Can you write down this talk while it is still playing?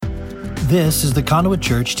This is the Conduit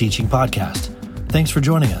Church Teaching Podcast. Thanks for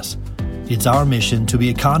joining us. It's our mission to be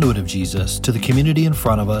a conduit of Jesus to the community in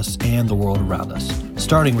front of us and the world around us,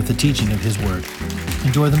 starting with the teaching of His Word.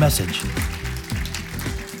 Enjoy the message.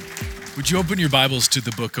 Would you open your Bibles to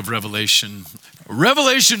the book of Revelation?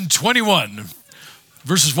 Revelation 21,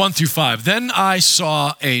 verses 1 through 5. Then I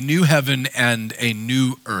saw a new heaven and a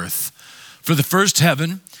new earth. For the first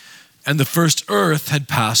heaven and the first earth had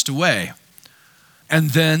passed away.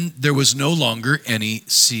 And then there was no longer any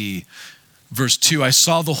sea. Verse 2, I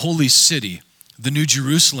saw the holy city, the new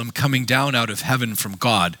Jerusalem, coming down out of heaven from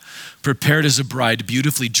God, prepared as a bride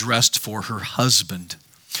beautifully dressed for her husband.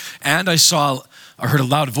 And I heard a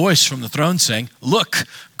loud voice from the throne saying, look,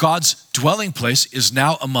 God's dwelling place is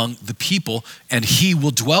now among the people, and He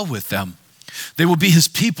will dwell with them. They will be His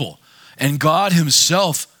people, and God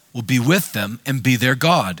Himself will be with them and be their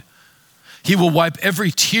God. He will wipe every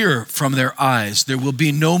tear from their eyes. There will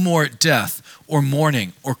be no more death or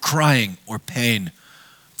mourning or crying or pain,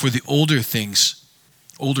 for the old order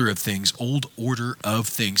of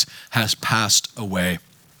things has passed away.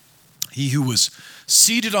 He who was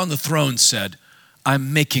seated on the throne said,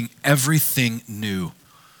 I'm making everything new.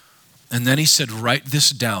 And then He said, write this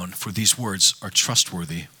down, for these words are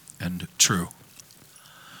trustworthy and true.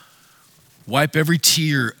 Wipe every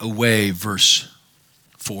tear away, verse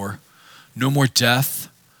 4. No more death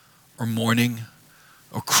or mourning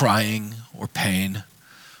or crying or pain,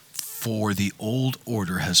 for the old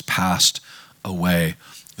order has passed away.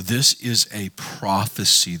 This is a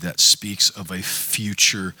prophecy that speaks of a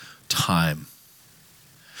future time.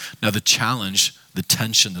 Now the challenge, the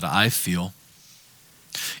tension that I feel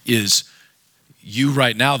is you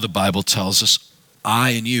right now, the Bible tells us,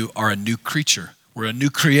 I and you are a new creature. We're a new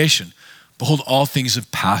creation. Behold, all things have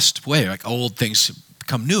passed away. Like old things have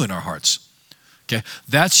become new in our hearts. Okay,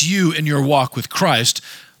 that's you in your walk with Christ,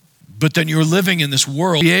 but then you're living in this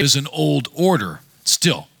world is an old order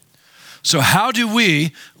still. So how do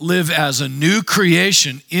we live as a new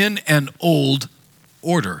creation in an old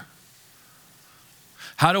order?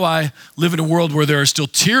 How do I live in a world where there are still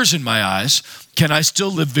tears in my eyes? Can I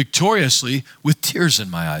still live victoriously with tears in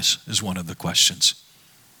my eyes is one of the questions.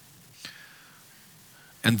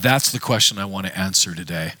 And that's the question I want to answer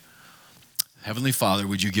today. Heavenly Father,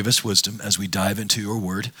 would you give us wisdom as we dive into your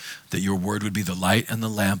word, that your word would be the light and the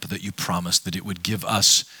lamp that you promised, that it would give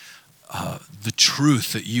us the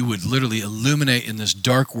truth, that you would literally illuminate in this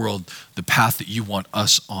dark world the path that you want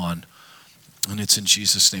us on. And it's in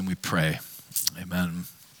Jesus' name we pray. Amen.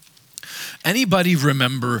 Anybody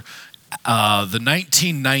remember the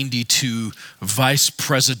 1992 vice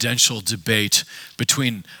presidential debate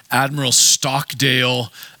between Admiral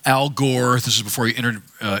Stockdale, Al Gore, this is before he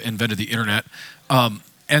invented the internet,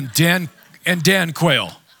 and Dan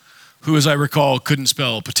Quayle, who, as I recall, couldn't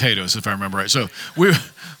spell potatoes, if I remember right. So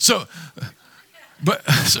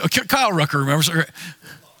Kyle Rucker remembers.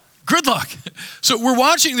 Gridlock. So we're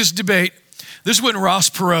watching this debate. This is when Ross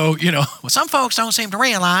Perot, what some folks don't seem to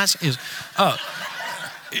realize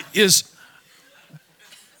is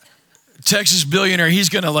Texas billionaire. He's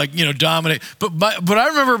going to dominate. But what I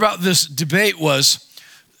remember about this debate was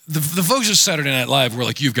the folks at Saturday Night Live were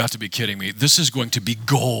like, you've got to be kidding me. This is going to be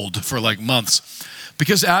gold for months.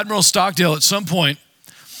 Because Admiral Stockdale at some point,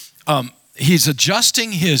 he's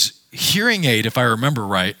adjusting his hearing aid, if I remember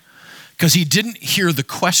right, because he didn't hear the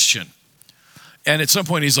question. And at some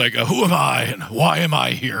point he's like, who am I and why am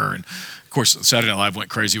I here? And of course, Saturday Night Live went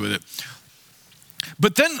crazy with it.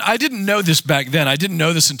 But then I didn't know this back then. I didn't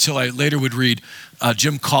know this until I later would read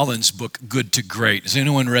Jim Collins' book, Good to Great. Has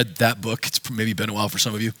anyone read that book? It's maybe been a while for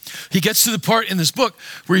some of you. He gets to the part in this book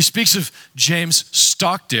where he speaks of James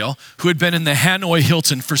Stockdale, who had been in the Hanoi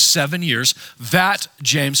Hilton for 7 years. That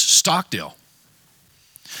James Stockdale.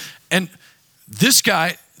 And this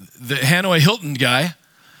guy, the Hanoi Hilton guy,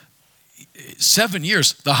 7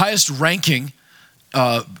 years, the highest ranking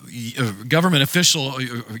government official,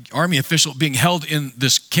 army official being held in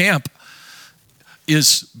this camp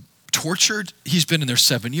is tortured. He's been in there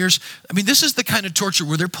 7 years. I mean, this is the kind of torture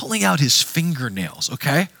where they're pulling out his fingernails,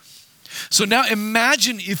 okay? So now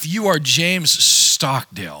imagine if you are James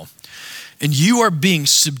Stockdale and you are being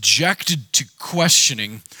subjected to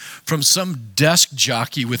questioning from some desk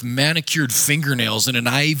jockey with manicured fingernails and an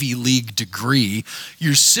Ivy League degree.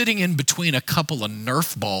 You're sitting in between a couple of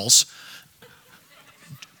Nerf balls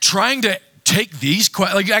trying to take these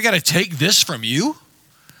questions. I got to take this from you?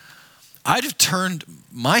 I'd have turned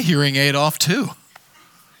my hearing aid off too.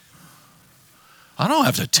 I don't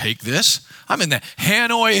have to take this. I'm in the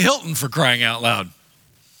Hanoi Hilton, for crying out loud.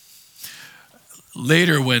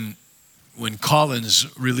 Later, when Collins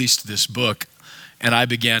released this book, and I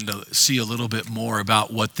began to see a little bit more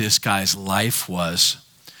about what this guy's life was,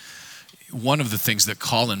 one of the things that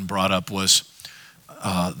Colin brought up was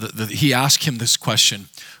he asked him this question: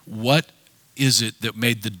 what is it that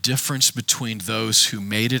made the difference between those who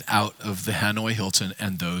made it out of the Hanoi Hilton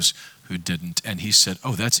and those who didn't? And he said,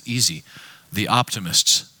 oh, that's easy. The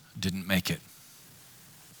optimists didn't make it.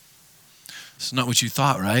 It's not what you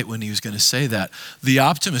thought, right, when he was going to say that. The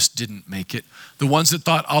optimists didn't make it. The ones that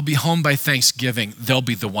thought, I'll be home by Thanksgiving, they'll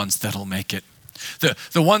be the ones that'll make it.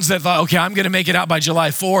 The ones that thought, okay, I'm going to make it out by July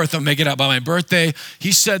 4th, I'll make it out by my birthday.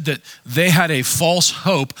 He said that they had a false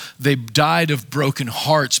hope. They died of broken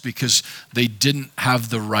hearts because they didn't have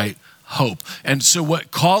the right hope. And so what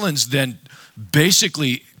Collins then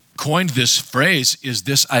basically coined this phrase is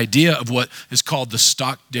this idea of what is called the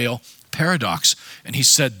Stockdale paradox. And he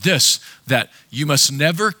said this, that you must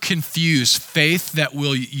never confuse faith that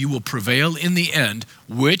you will prevail in the end,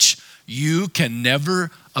 which you can never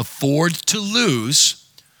afford to lose,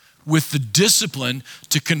 with the discipline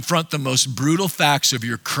to confront the most brutal facts of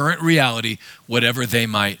your current reality, whatever they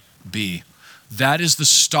might be. That is the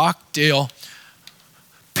Stockdale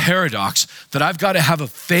paradox, that I've got to have a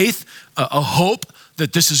faith, a hope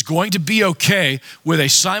that this is going to be okay, with a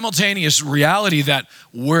simultaneous reality that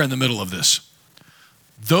we're in the middle of this.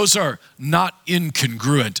 Those are not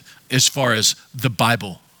incongruent as far as the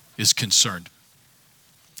Bible is concerned.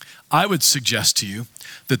 I would suggest to you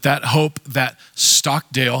that that hope that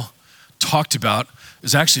Stockdale talked about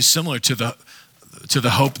is actually similar to the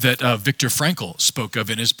hope that Viktor Frankl spoke of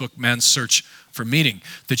in his book, Man's Search for Meaning,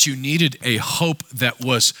 that you needed a hope that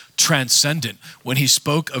was transcendent. When he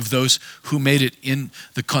spoke of those who made it in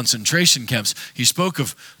the concentration camps, he spoke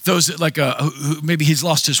of those that who maybe he's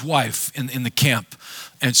lost his wife in the camp.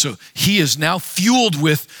 And so he is now fueled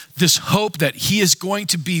with this hope that he is going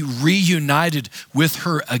to be reunited with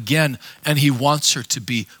her again, and he wants her to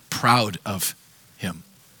be proud of him.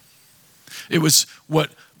 It was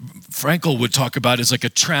what Frankl would talk about as like a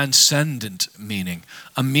transcendent meaning,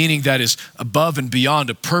 a meaning that is above and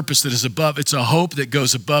beyond, a purpose that is above. It's a hope that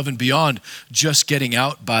goes above and beyond just getting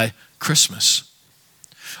out by Christmas.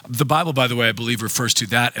 The Bible, by the way, I believe refers to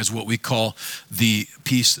that as what we call the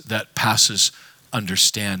peace that passes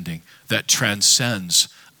understanding, that transcends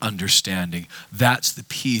understanding. That's the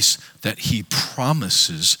peace that he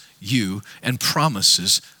promises you and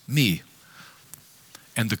promises me.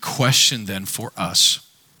 And the question then for us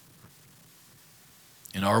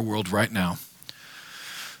in our world right now,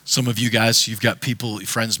 some of you guys, you've got people,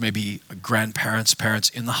 friends, maybe grandparents, parents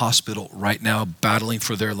in the hospital right now battling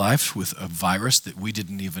for their life with a virus that we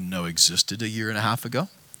didn't even know existed a year and a half ago.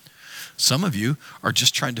 Some of you are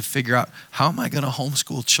just trying to figure out, how am I going to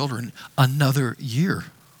homeschool children another year?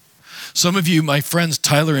 Some of you, my friends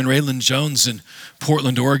Tyler and Raylan Jones in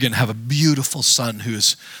Portland, Oregon, have a beautiful son who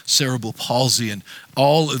has cerebral palsy, and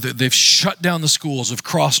they've shut down the schools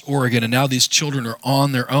across Oregon, and now these children are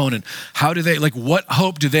on their own. And how do they, what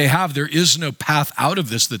hope do they have? There is no path out of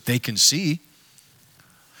this that they can see.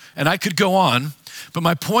 And I could go on, but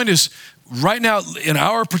my point is, right now in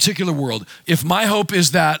our particular world, if my hope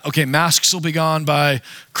is that, okay, masks will be gone by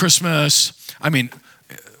Christmas,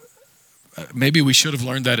 maybe we should have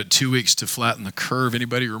learned that at 2 weeks to flatten the curve.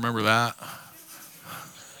 Anybody remember that?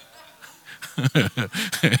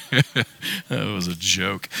 That was a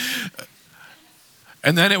joke.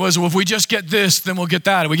 And then it was, well, if we just get this, then we'll get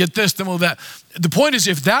that. If we get this, then we'll that. The point is,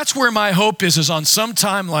 if that's where my hope is on some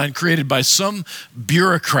timeline created by some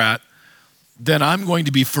bureaucrat, then I'm going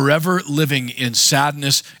to be forever living in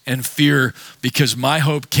sadness and fear, because my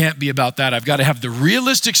hope can't be about that. I've got to have the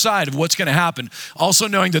realistic side of what's going to happen, also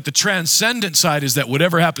knowing that the transcendent side is that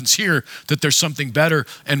whatever happens here, that there's something better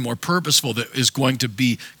and more purposeful that is going to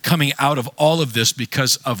be coming out of all of this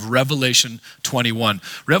because of Revelation 21.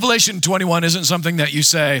 Revelation 21 isn't something that you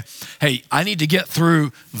say, hey, I need to get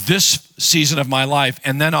through this season of my life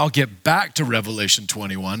and then I'll get back to Revelation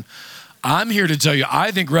 21. I'm here to tell you,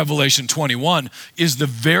 I think Revelation 21 is the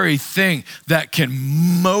very thing that can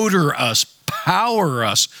motor us, power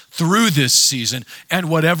us through this season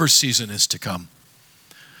and whatever season is to come.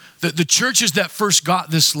 The churches that first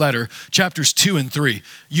got this letter, chapters 2 and 3,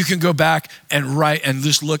 you can go back and write and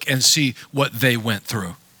just look and see what they went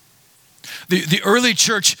through. The early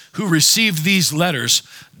church who received these letters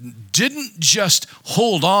didn't just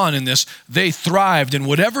hold on in this, they thrived, and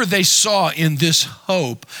whatever they saw in this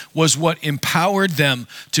hope was what empowered them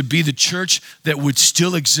to be the church that would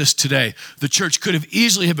still exist today. The church could have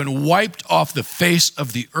easily have been wiped off the face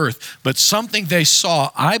of the earth, but something they saw,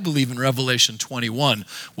 I believe in Revelation 21,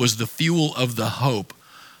 was the fuel of the hope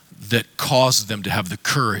that caused them to have the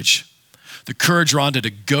courage, Rhonda, to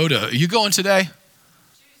go to, are you going today?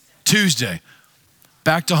 Tuesday,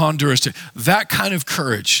 back to Honduras. That kind of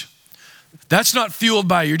courage. That's not fueled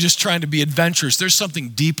by you're just trying to be adventurous. There's something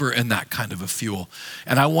deeper in that kind of a fuel.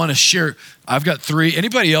 And I want to share, I've got 3.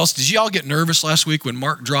 Anybody else, did you all get nervous last week when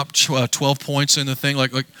Mark dropped 12 points in the thing?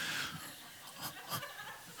 Like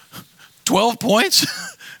 12 points?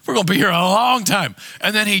 We're going to be here a long time.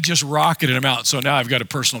 And then he just rocketed him out. So now I've got a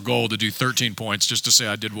personal goal to do 13 points just to say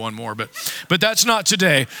I did one more. But that's not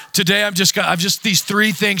today. Today I've just these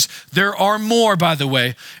 3 things. There are more, by the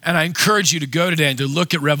way. And I encourage you to go today and to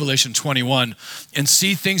look at Revelation 21 and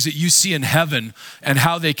see things that you see in heaven and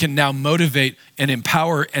how they can now motivate and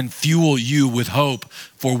empower and fuel you with hope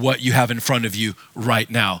for what you have in front of you right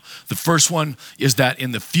now. The first one is that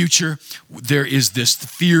in the future, there is this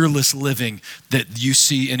fearless living that you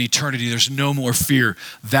see in eternity. There's no more fear.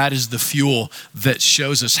 That is the fuel that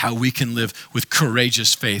shows us how we can live with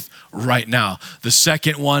courageous faith right now. The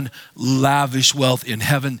second one, lavish wealth in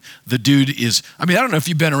heaven. The dude is, I don't know if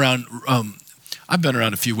you've been around, I've been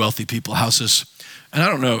around a few wealthy people houses, and I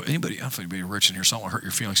don't know anybody rich in here, so I don't want to hurt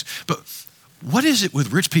your feelings, but what is it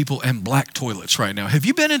with rich people and black toilets right now? Have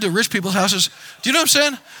you been into rich people's houses? Do you know what I'm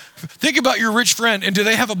saying? Think about your rich friend, and do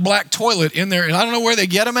they have a black toilet in there? And I don't know where they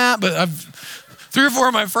get them at, but I've 3 or 4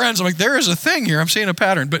 of my friends, I'm like, there is a thing here. I'm seeing a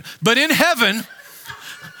pattern. But in heaven,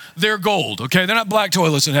 they're gold, okay? They're not black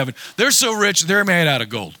toilets in heaven. They're so rich, they're made out of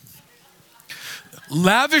gold.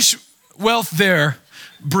 Lavish wealth there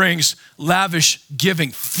brings lavish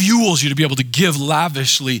giving, fuels you to be able to give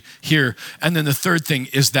lavishly here. And then the third thing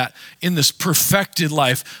is that in this perfected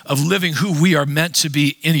life of living who we are meant to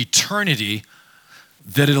be in eternity,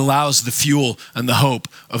 that it allows the fuel and the hope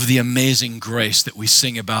of the amazing grace that we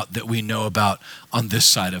sing about, that we know about on this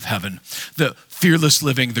side of heaven. The fearless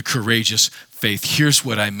living, the courageous faith. Here's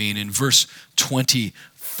what I mean. In verse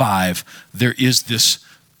 25, there is this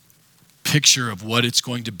picture of what it's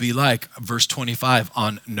going to be like. Verse 25,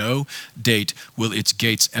 on no date will its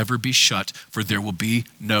gates ever be shut, for there will be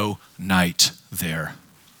no night there.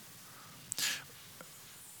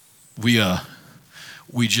 We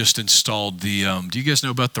just installed the, do you guys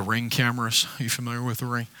know about the Ring cameras? Are you familiar with the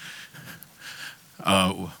Ring?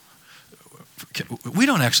 We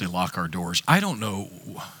don't actually lock our doors. I don't know.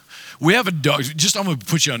 We have a dog, I'm going to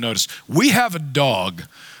put you on notice. We have a dog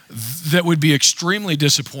that would be extremely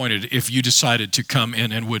disappointed if you decided to come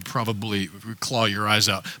in and would probably claw your eyes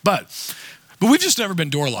out. But we've just never been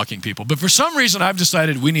door locking people. But for some reason, I've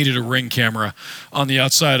decided we needed a Ring camera on the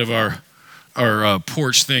outside of our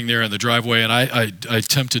porch thing there in the driveway. And I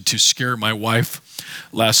attempted to scare my wife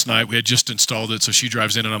last night. We had just installed it, so she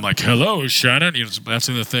drives in, and I'm like, hello, Shannon. That's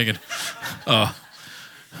in the thing. And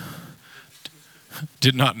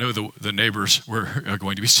did not know the neighbors were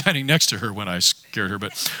going to be standing next to her when I scared her.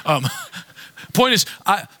 But point is,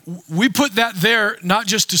 we put that there not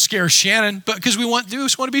just to scare Shannon, but because we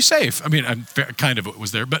just want to be safe. Kind of it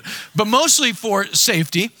was there, but mostly for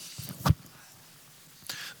safety.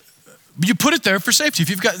 You put it there for safety. If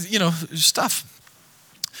you've got, stuff.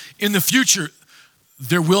 In the future,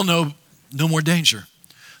 there will no more danger.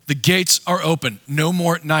 The gates are open, no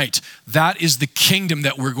more night. That is the kingdom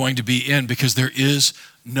that we're going to be in because there is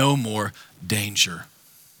no more danger.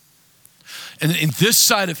 And in this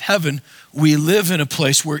side of heaven, we live in a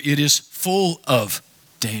place where it is full of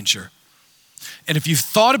danger. And if you've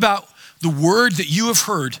thought about the word that you have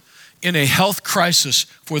heard in a health crisis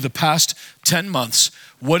for the past 10 months,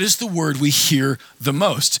 what is the word we hear the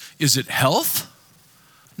most? Is it health?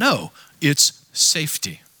 No, it's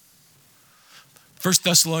safety. 1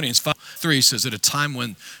 Thessalonians 5:3 says, at a time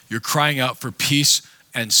when you're crying out for peace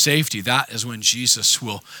and safety, that is when Jesus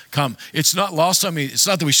will come. It's not lost on me. It's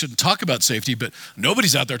not that we shouldn't talk about safety, but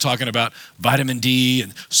nobody's out there talking about vitamin D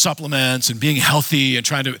and supplements and being healthy and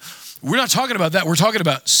we're not talking about that. We're talking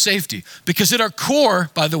about safety. Because at our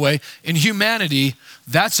core, by the way, in humanity,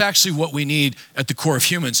 that's actually what we need at the core of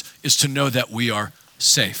humans, is to know that we are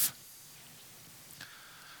safe.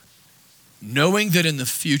 Knowing that in the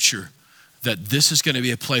future, that this is going to be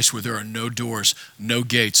a place where there are no doors, no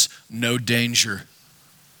gates, no danger.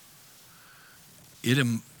 I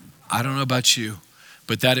don't know about you,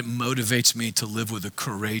 but that it motivates me to live with a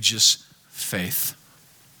courageous faith.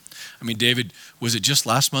 David, was it just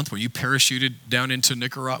last month when you parachuted down into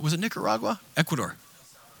Nicaragua? Was it Nicaragua? Ecuador?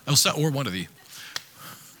 Or one of the.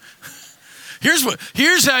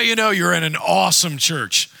 Here's how you know you're in an awesome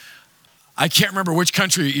church. I can't remember which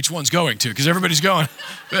country each one's going to because everybody's going.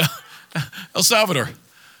 El Salvador.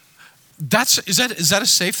 Is that a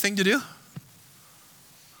safe thing to do? It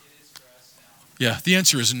is for us now. Yeah, the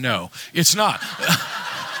answer is no. It's not.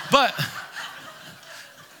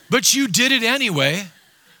 But you did it anyway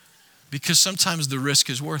Because sometimes the risk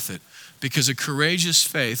is worth it. Because a courageous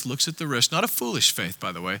faith looks at the risk, not a foolish faith,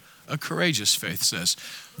 by the way. A courageous faith says,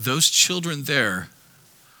 those children there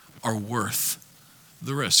are worth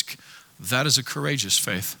the risk. That is a courageous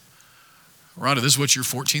faith. Rhonda, this is what your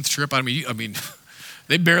 14th trip? I mean,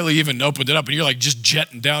 they barely even opened it up, and you're like just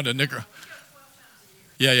jetting down to Nicaragua.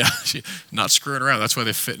 Yeah. Not screwing around. That's why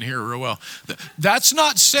they fit in here real well. That's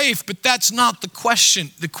not safe, but that's not the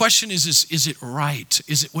question. The question is it right?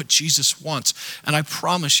 Is it what Jesus wants? And I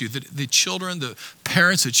promise you that the children, the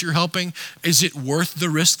parents that you're helping, is it worth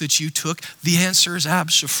the risk that you took? The answer is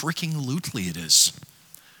abso-freaking-lutely it is.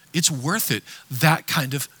 It's worth it, that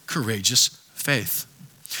kind of courageous faith.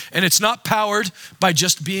 And it's not powered by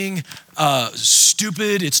just being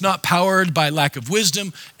stupid. It's not powered by lack of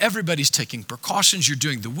wisdom. Everybody's taking precautions. You're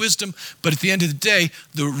doing the wisdom. But at the end of the day,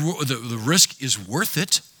 the risk is worth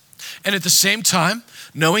it. And at the same time,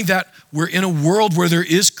 knowing that we're in a world where there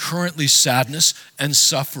is currently sadness and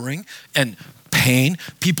suffering and pain.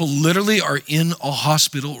 People literally are in a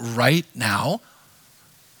hospital right now.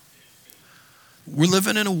 We're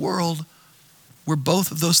living in a world where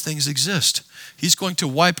both of those things exist. He's going to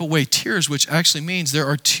wipe away tears, which actually means there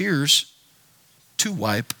are tears to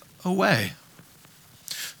wipe away.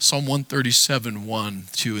 Psalm 137, 1,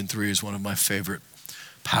 2, and 3 is one of my favorite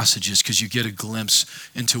passages because you get a glimpse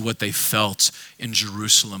into what they felt in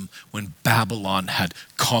Jerusalem when Babylon had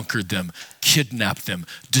conquered them, kidnapped them,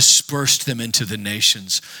 dispersed them into the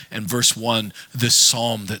nations. And verse 1, this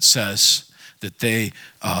psalm that says that they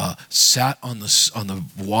sat on the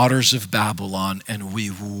waters of Babylon and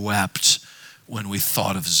we wept when we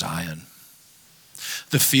thought of Zion.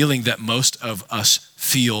 The feeling that most of us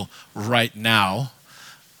feel right now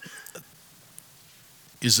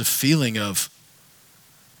is a feeling of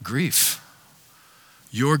grief.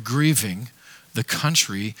 You're grieving the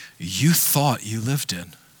country you thought you lived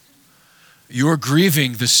in. You're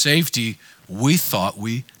grieving the safety we thought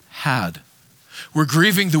we had. We're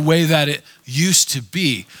grieving the way that it used to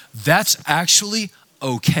be. That's actually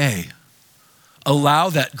okay. Allow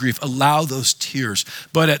that grief, allow those tears.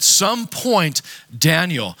 But at some point,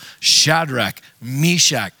 Daniel, Shadrach,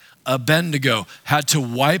 Meshach, Abednego had to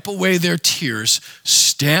wipe away their tears,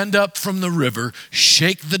 stand up from the river,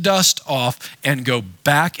 shake the dust off, and go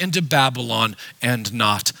back into Babylon and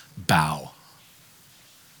not bow.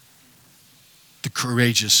 The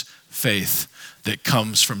courageous faith that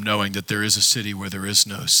comes from knowing that there is a city where there is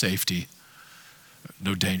no safety,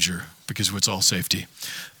 no danger, because it's all safety.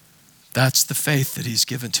 That's the faith that he's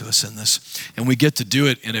given to us in this. And we get to do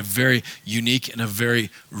it in a very unique and a very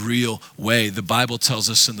real way. The Bible tells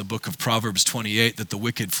us in the book of Proverbs 28 that the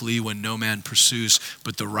wicked flee when no man pursues,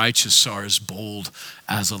 but the righteous are as bold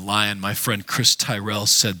as a lion. My friend Chris Tyrell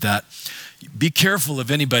said that. Be careful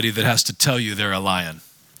of anybody that has to tell you they're a lion.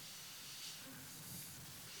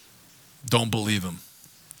 Don't believe them.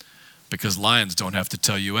 Because lions don't have to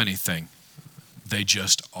tell you anything. They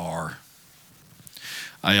just are.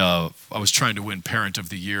 I was trying to win Parent of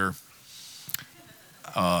the Year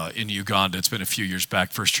in Uganda. It's been a few years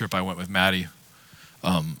back. First trip I went with Maddie.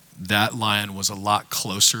 That lion was a lot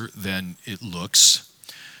closer than it looks.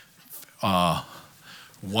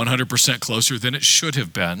 100% closer than it should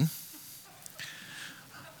have been.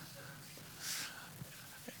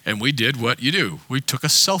 And we did what you do. We took a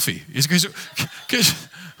selfie. Because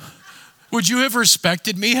would you have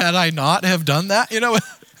respected me had I not have done that? You know,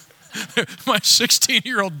 my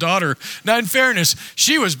 16-year-old daughter, now in fairness,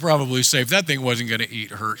 she was probably safe. That thing wasn't going to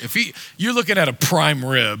eat her. You're looking at a prime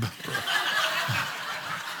rib.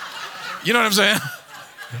 You know what I'm saying?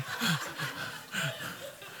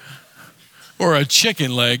 Or a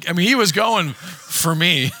chicken leg. I mean, he was going for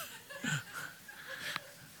me.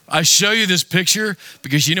 I show you this picture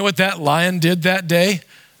because you know what that lion did that day?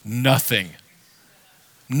 Nothing.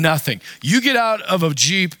 You get out of a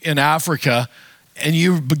Jeep in Africa and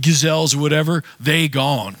you gazelles or whatever, they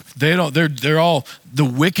gone. They're all, the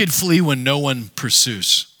wicked flee when no one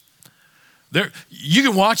pursues. You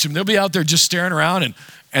can watch them. They'll be out there just staring around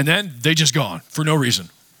and then they just gone for no reason.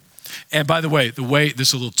 And by the way, this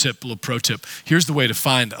is a little pro tip. Here's the way to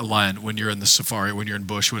find a lion when you're in the safari, when you're in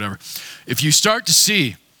bush, whatever. If you start to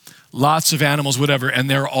see lots of animals, whatever, and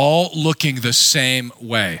they're all looking the same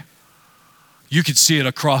way, you can see it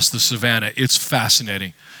across the savannah. It's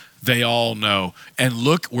fascinating. They all know. And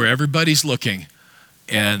look where everybody's looking.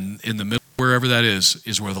 And in the middle, wherever that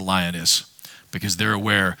is where the lion is. Because they're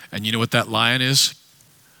aware. And you know what that lion is?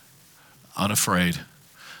 Unafraid.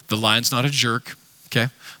 The lion's not a jerk, okay?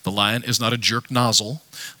 The lion is not a jerk nozzle.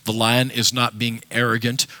 The lion is not being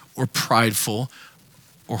arrogant or prideful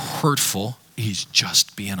or hurtful. He's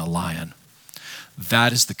just being a lion.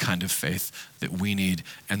 That is the kind of faith that we need,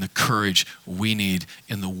 and the courage we need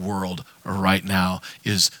in the world right now.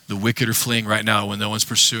 Is the wicked are fleeing right now when no one's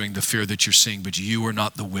pursuing the fear that you're seeing, but you are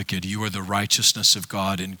not the wicked. You are the righteousness of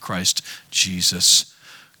God in Christ Jesus.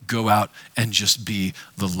 Go out and just be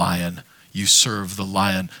the lion. You serve the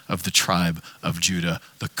Lion of the tribe of Judah,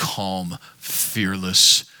 the calm,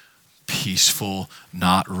 fearless, peaceful,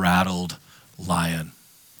 not rattled lion.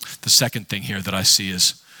 The second thing here that I see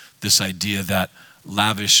is this idea that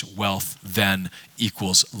lavish wealth then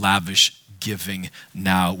equals lavish giving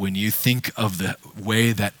now. When you think of the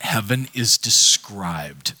way that heaven is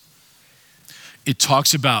described, it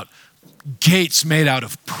talks about gates made out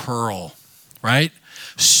of pearl, right?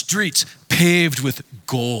 Streets paved with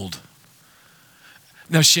gold.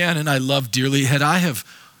 Now, Shannon, I love dearly. Had I have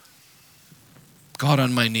got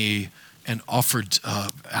on my knee and offered,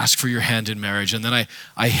 asked for your hand in marriage, and then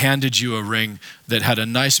I handed you a ring that had a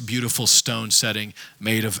nice, beautiful stone setting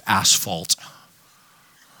made of asphalt.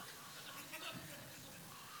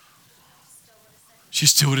 She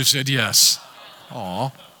still would have said yes.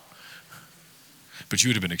 Aw. But you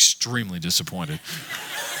would have been extremely disappointed.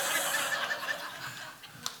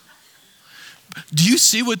 Do you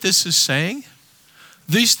see what this is saying?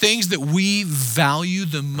 These things that we value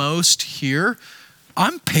the most here,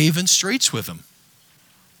 I'm paving streets with them.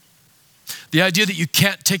 The idea that you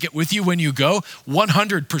can't take it with you when you go,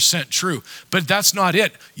 100% true. But that's not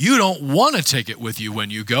it. You don't want to take it with you when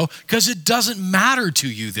you go because it doesn't matter to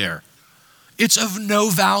you there. It's of no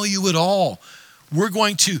value at all. We're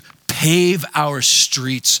going to pave our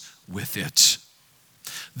streets with it.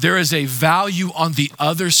 There is a value on the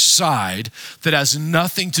other side that has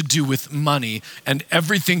nothing to do with money and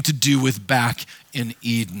everything to do with back in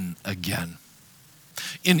Eden again.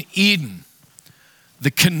 In Eden,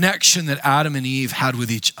 the connection that Adam and Eve had with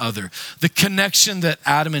each other, the connection that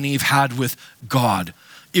Adam and Eve had with God,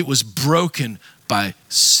 it was broken by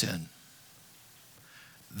sin.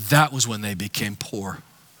 That was when they became poor.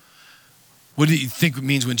 What do you think it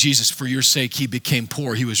means when Jesus, for your sake, he became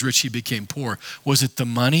poor? He was rich, he became poor. Was it the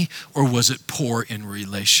money or was it poor in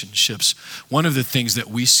relationships? One of the things that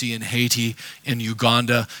we see in Haiti, in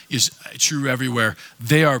Uganda, is true everywhere.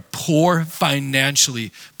 They are poor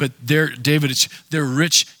financially, but they're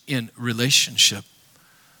rich in relationship.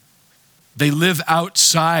 They live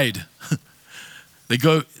outside. They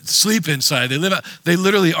go sleep inside. They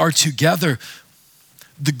literally are together.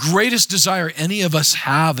 The greatest desire any of us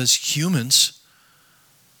have as humans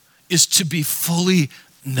is to be fully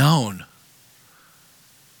known.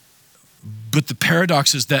 But the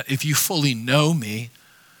paradox is that if you fully know me,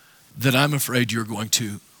 then I'm afraid you're going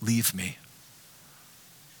to leave me.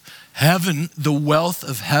 Heaven, the wealth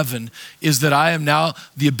of heaven is that I am now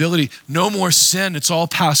the ability, no more sin, it's all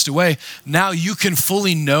passed away. Now you can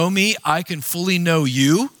fully know me, I can fully know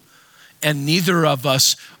you, and neither of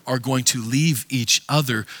us are going to leave each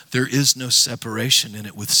other. There is no separation in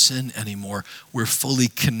it with sin anymore. We're fully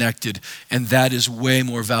connected, and that is way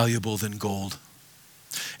more valuable than gold.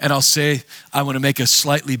 And I'll say, I want to make a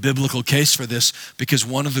slightly biblical case for this because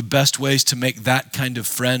one of the best ways to make that kind of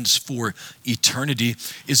friends for eternity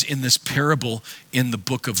is in this parable in the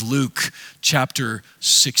book of Luke, chapter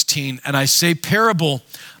 16. And I say parable,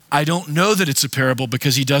 I don't know that it's a parable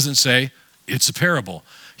because he doesn't say it's a parable.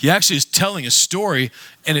 He actually is telling a story,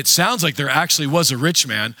 and it sounds like there actually was a rich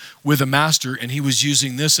man with a master, and he was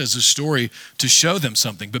using this as a story to show them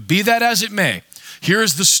something. But be that as it may, here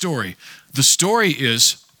is the story. The story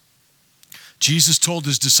is, Jesus told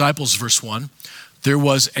his disciples, verse 1, there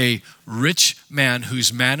was a rich man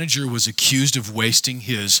whose manager was accused of wasting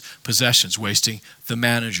his possessions, wasting the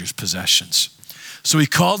manager's possessions. So he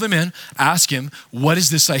called him in, asked him, what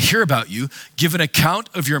is this I hear about you? Give an account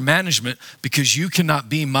of your management because you cannot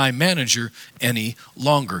be my manager any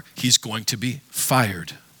longer. He's going to be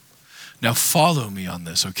fired. Now follow me on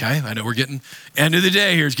this, okay? I know we're getting end of the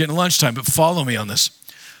day here, it's getting lunchtime, but follow me on this.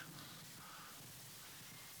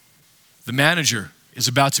 The manager is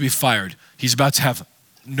about to be fired. He's about to have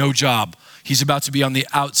no job. He's about to be on the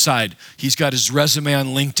outside. He's got his resume on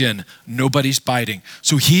LinkedIn. Nobody's biting.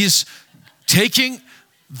 So he's taking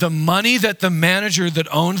the money that the manager that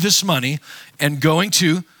owned this money and going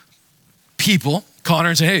to people, Connor,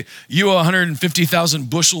 and say, hey, you owe 150,000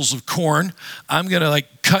 bushels of corn. I'm going to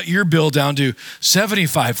cut your bill down to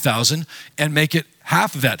 75,000 and make it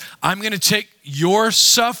half of that. I'm going to take your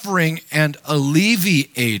suffering and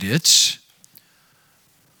alleviate it.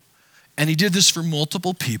 And he did this for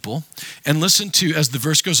multiple people. And listen to, as the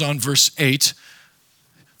verse goes on, verse 8,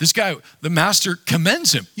 This guy, the master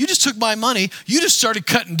commends him. You just took my money. You just started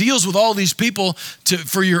cutting deals with all these people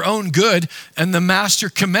for your own good. And the master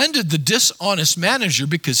commended the dishonest manager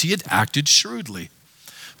because he had acted shrewdly.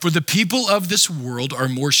 For the people of this world are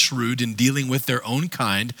more shrewd in dealing with their own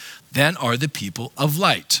kind than are the people of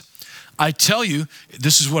light. I tell you,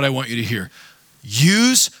 this is what I want you to hear.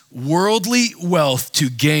 Use worldly wealth to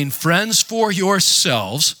gain friends for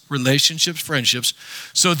yourselves, relationships, friendships,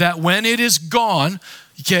 so that when it is gone,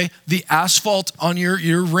 okay, the asphalt on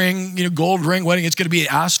your ring, gold ring wedding, it's going to be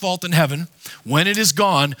asphalt in heaven. When it is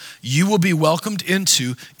gone, you will be welcomed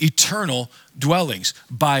into eternal dwellings.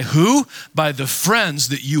 By who? By the friends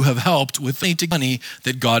that you have helped with the money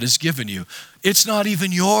that God has given you. It's not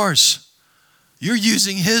even yours. You're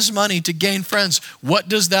using his money to gain friends. What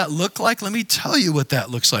does that look like? Let me tell you what that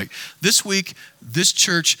looks like. This week, this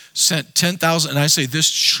church sent 10,000, and I say this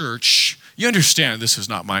church, you understand this is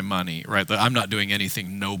not my money, right? I'm not doing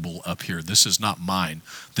anything noble up here. This is not mine.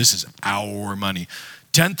 This is our money.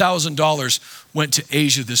 $10,000 went to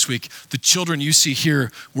Asia this week. The children you see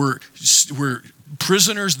here were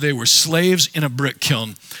prisoners. They were slaves in a brick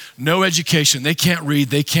kiln. No education. They can't read.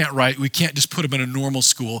 They can't write. We can't just put them in a normal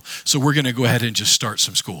school. So we're going to go ahead and just start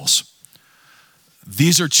some schools.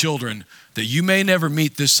 These are children that you may never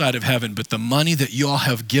meet this side of heaven, but the money that you all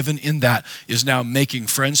have given in that is now making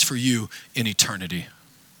friends for you in eternity.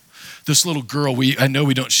 This little girl, I know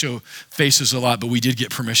we don't show faces a lot, but we did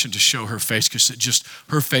get permission to show her face because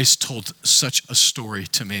her face told such a story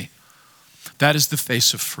to me. That is the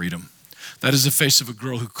face of freedom. That is the face of a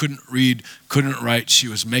girl who couldn't read, couldn't write. She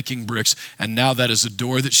was making bricks. And now that is a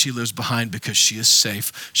door that she lives behind because she is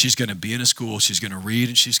safe. She's going to be in a school. She's going to read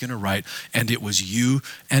and she's going to write. And it was you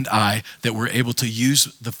and I that were able to use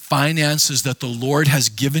the finances that the Lord has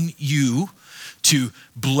given you to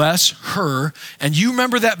bless her. And you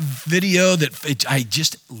remember that video I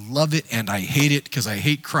just love it and I hate it because I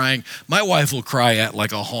hate crying. My wife will cry at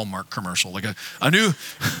like a Hallmark commercial, like a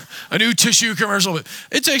new tissue commercial.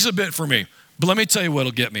 It takes a bit for me. But let me tell you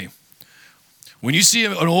what'll get me. When you see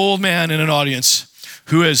an old man in an audience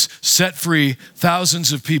who has set free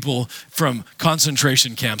thousands of people from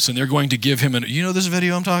concentration camps, and they're going to give him you know this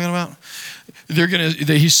video I'm talking about?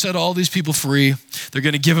 He set all these people free. They're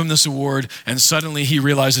going to give him this award, and suddenly he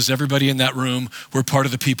realizes everybody in that room were part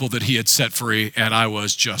of the people that he had set free, and I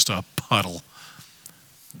was just a puddle.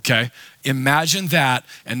 Okay? Imagine that,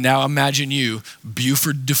 and now imagine you,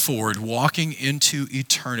 Buford DeFord, walking into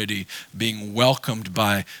eternity, being welcomed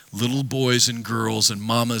by little boys and girls and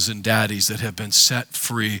mamas and daddies that have been set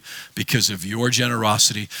free because of your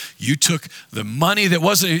generosity. You took the money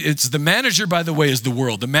it's the manager, by the way, is the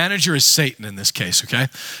world. The manager is Satan in this case, okay?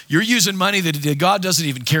 You're using money that God doesn't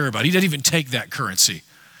even care about. He doesn't even take that currency.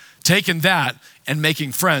 Taking that and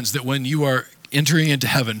making friends that when you are entering into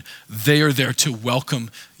heaven, they are there to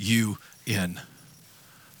welcome you in.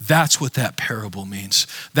 That's what that parable means.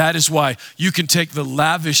 That is why you can take the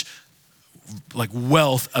lavish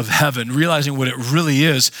wealth of heaven, realizing what it really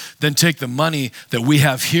is, then take the money that we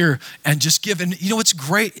have here and just give. And you know what's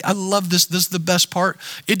great? I love this. This is the best part.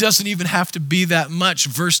 It doesn't even have to be that much.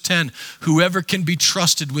 Verse 10, whoever can be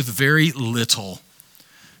trusted with very little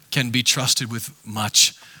can be trusted with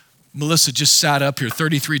much. Melissa just sat up here.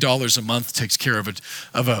 $33 a month takes care of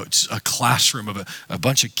a classroom of a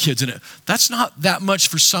bunch of kids in it. That's not that much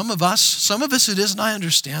for some of us. Some of us it is, and I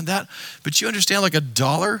understand that. But you understand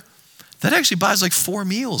 $1, that actually buys 4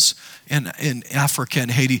 meals in Africa and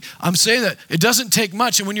Haiti. I'm saying that it doesn't take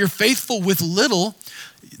much. And when you're faithful with little,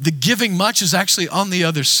 the giving much is actually on the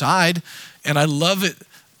other side. And I love it.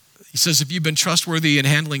 He says, if you've been trustworthy in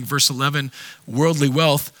handling, verse 11, worldly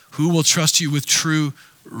wealth, who will trust you with true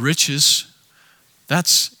riches?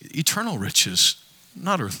 That's eternal riches,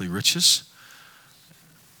 not earthly riches.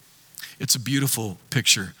 It's a beautiful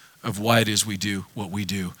picture of why it is we do what we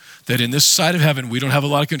do. That in this side of heaven, we don't have a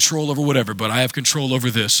lot of control over whatever, but I have control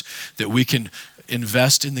over this, that we can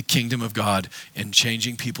invest in the kingdom of God and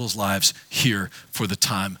changing people's lives here for the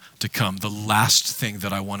time to come. The last thing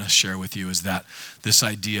that I want to share with you is that this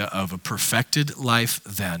idea of a perfected life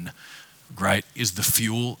then, right, is the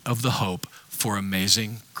fuel of the hope for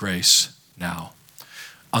amazing grace now.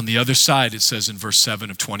 On the other side, it says in verse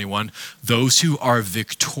 7 of 21, those who are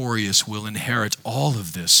victorious will inherit all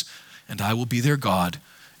of this, and I will be their God,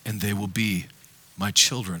 and they will be my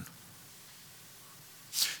children.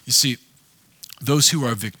 You see, those who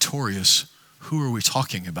are victorious, who are we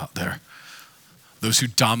talking about there? Those who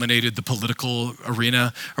dominated the political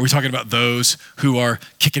arena? Are we talking about those who are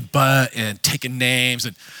kicking butt and taking names?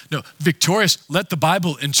 No, victorious, let the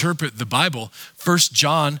Bible interpret the Bible. 1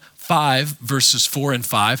 John 5, verses 4 and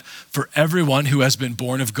 5, for everyone who has been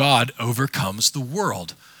born of God overcomes the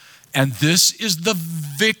world. And this is the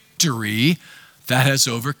victory that has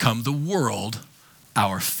overcome the world,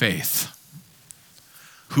 our faith.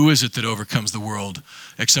 Who is it that overcomes the world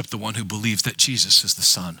except the one who believes that Jesus is the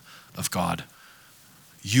Son of God?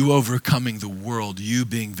 You overcoming the world, you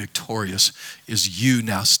being victorious, is you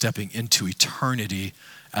now stepping into eternity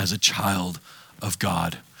as a child of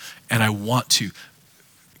God. And I want to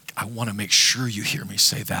make sure you hear me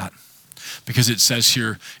say that. Because it says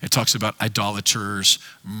here, it talks about idolaters,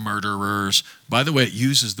 murderers. By the way, it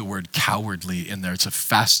uses the word cowardly in there. It's a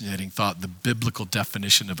fascinating thought. The biblical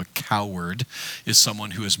definition of a coward is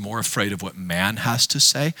someone who is more afraid of what man has to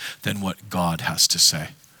say than what God has to say.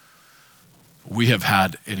 We have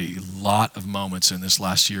had a lot of moments in this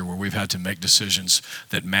last year where we've had to make decisions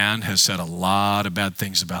that man has said a lot of bad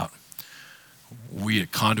things about. We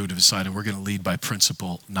at Conduit have decided we're going to lead by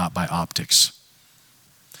principle, not by optics.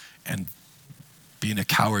 And being a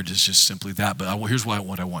coward is just simply that. But here's what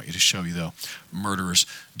I want you to show you, though. Murderers.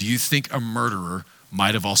 Do you think a murderer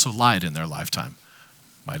might have also lied in their lifetime?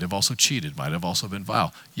 Might have also cheated, might have also been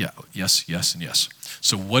vile? Yeah, yes, and yes.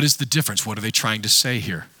 So what is the difference? What are they trying to say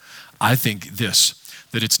here? I think this,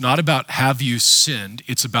 that it's not about have you sinned,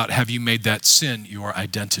 it's about have you made that sin your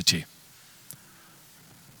identity.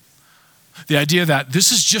 The idea that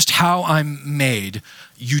this is just how I'm made,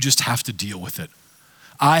 you just have to deal with it.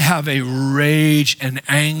 I have a rage and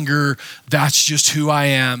anger, that's just who I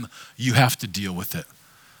am, you have to deal with it.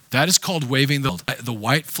 That is called waving the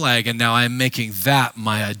white flag, and now I'm making that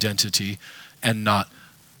my identity and not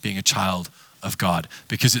being a child of God.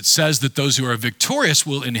 Because it says that those who are victorious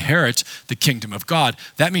will inherit the kingdom of God.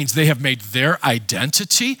 That means they have made their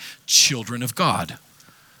identity children of God.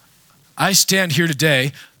 I stand here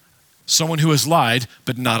today, someone who has lied,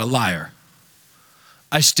 but not a liar.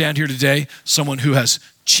 I stand here today, someone who has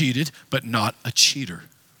cheated, but not a cheater.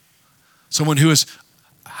 Someone who is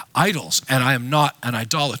idols, and I am not an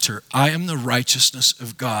idolater. I am the righteousness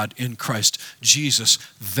of God in Christ Jesus.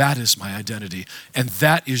 That is my identity. And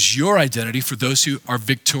that is your identity for those who are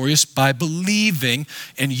victorious by believing,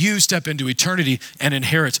 and you step into eternity and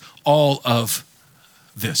inherit all of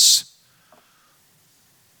this.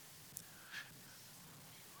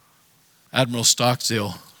 Admiral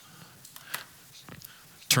Stockdale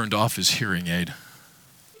turned off his hearing aid.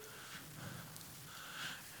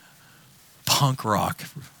 Punk rock.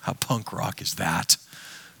 How punk rock is that?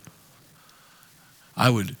 I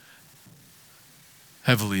would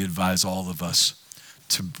heavily advise all of us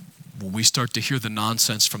to, when we start to hear the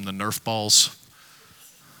nonsense from the Nerf balls,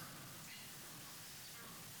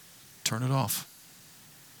 turn it off.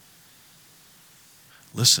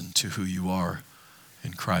 Listen to who you are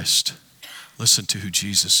in Christ. Listen to who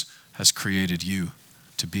Jesus has created you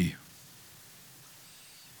to be.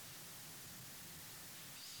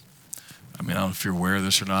 I mean, I don't know if you're aware of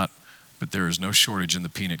this or not, but there is no shortage in the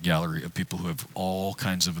peanut gallery of people who have all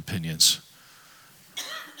kinds of opinions.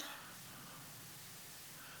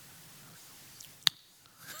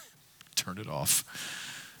 Turn it off.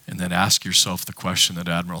 And then ask yourself the question that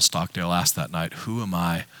Admiral Stockdale asked that night: who am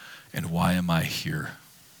I and why am I here?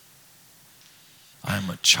 I am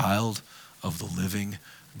a child of the living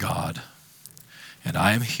God. And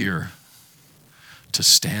I am here to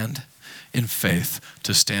stand in faith,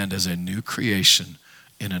 to stand as a new creation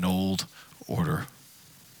in an old order.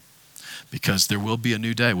 Because there will be a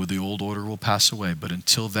new day where the old order will pass away. But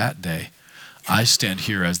until that day, I stand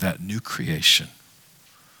here as that new creation.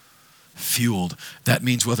 Fueled. That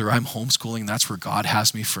means whether I'm homeschooling, that's where God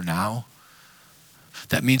has me for now.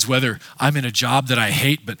 That means whether I'm in a job that I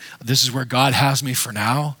hate, but this is where God has me for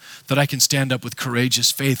now, that I can stand up with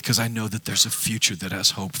courageous faith because I know that there's a future that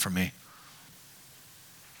has hope for me.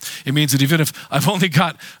 It means that even if I've only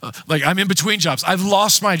got, I'm in between jobs, I've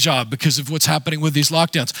lost my job because of what's happening with these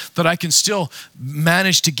lockdowns, that I can still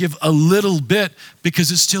manage to give a little bit because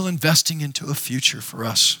it's still investing into a future for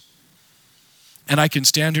us. And I can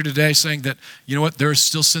stand here today saying that, you know what, there are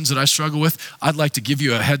still sins that I struggle with. I'd like to give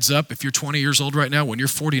you a heads up. If you're 20 years old right now, when you're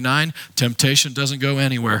 49, temptation doesn't go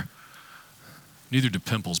anywhere. Neither do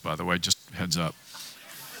pimples, by the way, just heads up.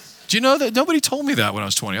 Do you know that? Nobody told me that when I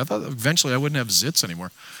was 20. I thought eventually I wouldn't have zits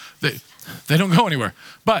anymore. They don't go anywhere.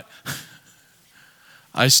 But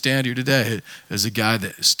I stand here today as a guy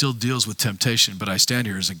that still deals with temptation, but I stand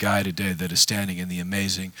here as a guy today that is standing in the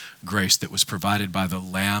amazing grace that was provided by the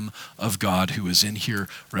Lamb of God who is in here.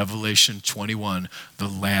 Revelation 21, the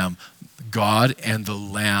Lamb. God and the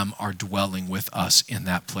Lamb are dwelling with us in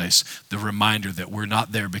that place. The reminder that we're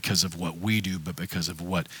not there because of what we do, but because of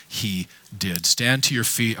what he did. Stand to your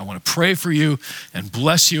feet. I want to pray for you and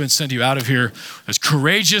bless you and send you out of here as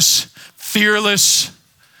courageous, fearless.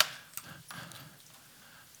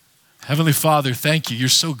 Heavenly Father, thank you. You're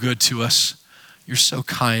so good to us. You're so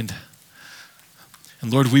kind.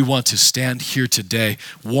 And Lord, we want to stand here today,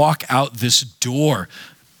 walk out this door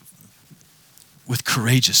with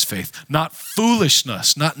courageous faith, not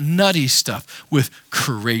foolishness, not nutty stuff, with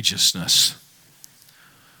courageousness.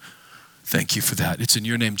 Thank you for that. It's in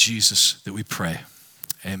your name, Jesus, that we pray.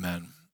 Amen.